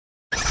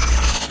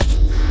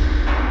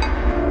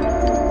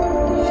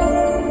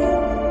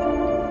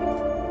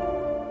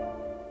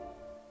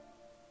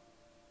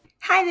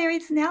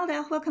it's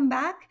Nelda. Welcome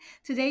back.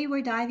 Today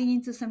we're diving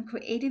into some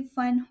creative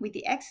fun with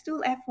the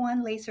Xtool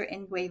F1 laser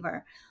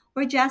engraver.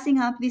 We're jazzing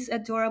up these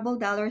adorable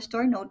dollar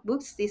store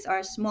notebooks. These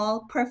are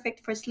small,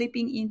 perfect for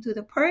slipping into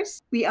the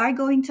purse. We are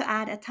going to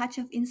add a touch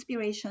of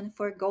inspiration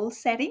for goal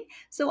setting.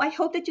 So I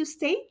hope that you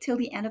stay till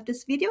the end of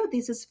this video.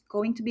 This is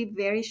going to be a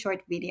very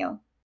short video.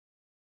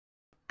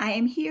 I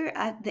am here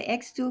at the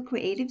Xtool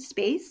Creative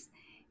Space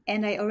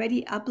and I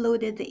already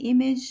uploaded the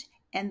image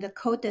and the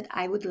code that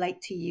I would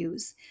like to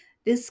use.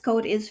 This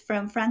code is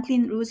from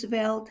Franklin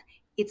Roosevelt.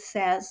 It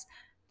says,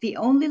 "The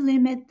only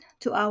limit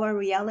to our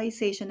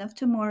realization of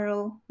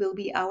tomorrow will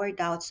be our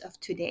doubts of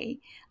today."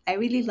 I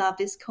really love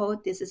this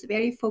code. This is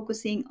very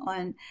focusing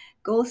on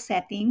goal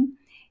setting.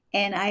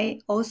 And I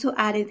also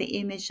added the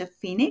image of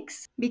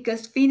Phoenix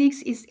because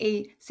Phoenix is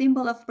a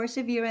symbol of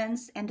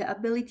perseverance and the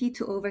ability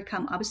to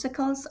overcome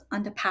obstacles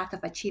on the path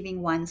of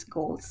achieving one's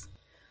goals.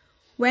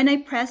 When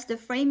I pressed the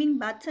framing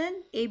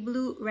button, a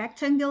blue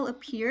rectangle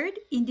appeared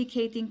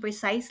indicating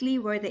precisely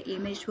where the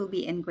image will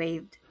be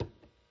engraved.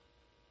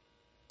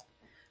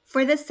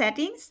 For the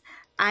settings,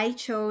 I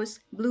chose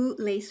blue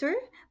laser,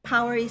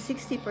 power is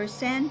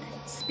 60%,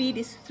 speed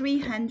is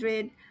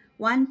 300,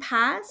 one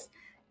pass,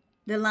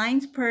 the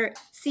lines per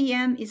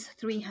cm is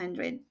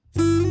 300.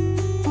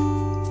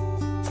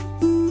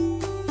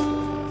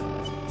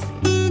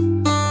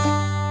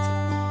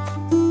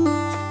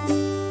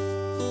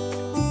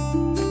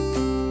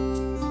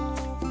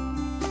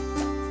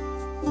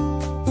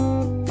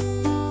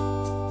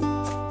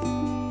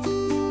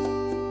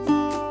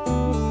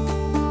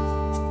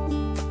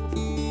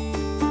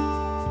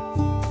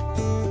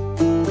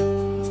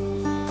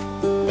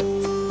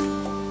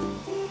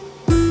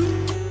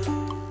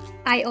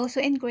 I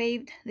also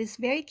engraved these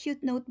very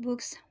cute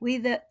notebooks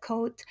with the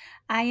quote,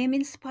 "I am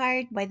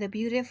inspired by the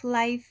beauty of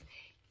life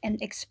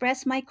and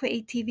express my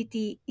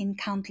creativity in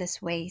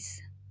countless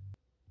ways."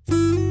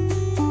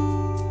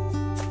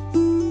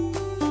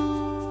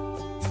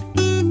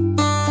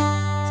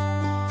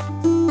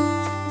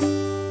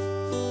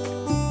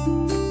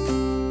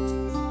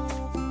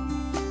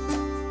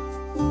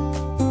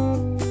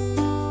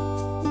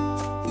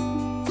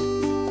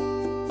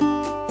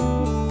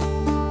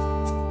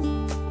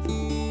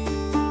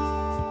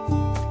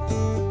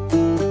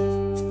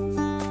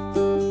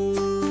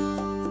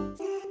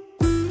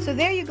 So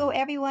there you go,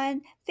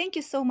 everyone. Thank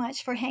you so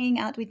much for hanging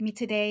out with me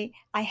today.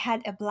 I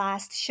had a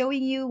blast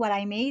showing you what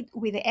I made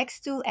with the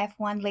Xtool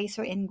F1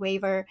 laser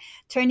engraver,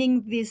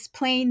 turning these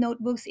plain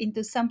notebooks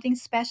into something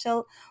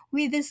special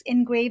with these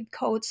engraved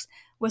codes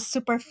was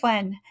super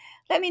fun.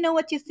 Let me know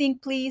what you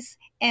think, please.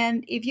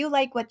 And if you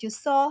like what you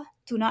saw,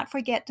 do not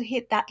forget to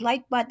hit that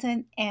like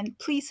button and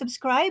please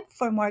subscribe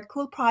for more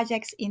cool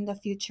projects in the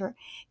future.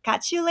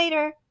 Catch you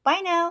later.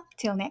 Bye now.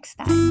 Till next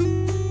time.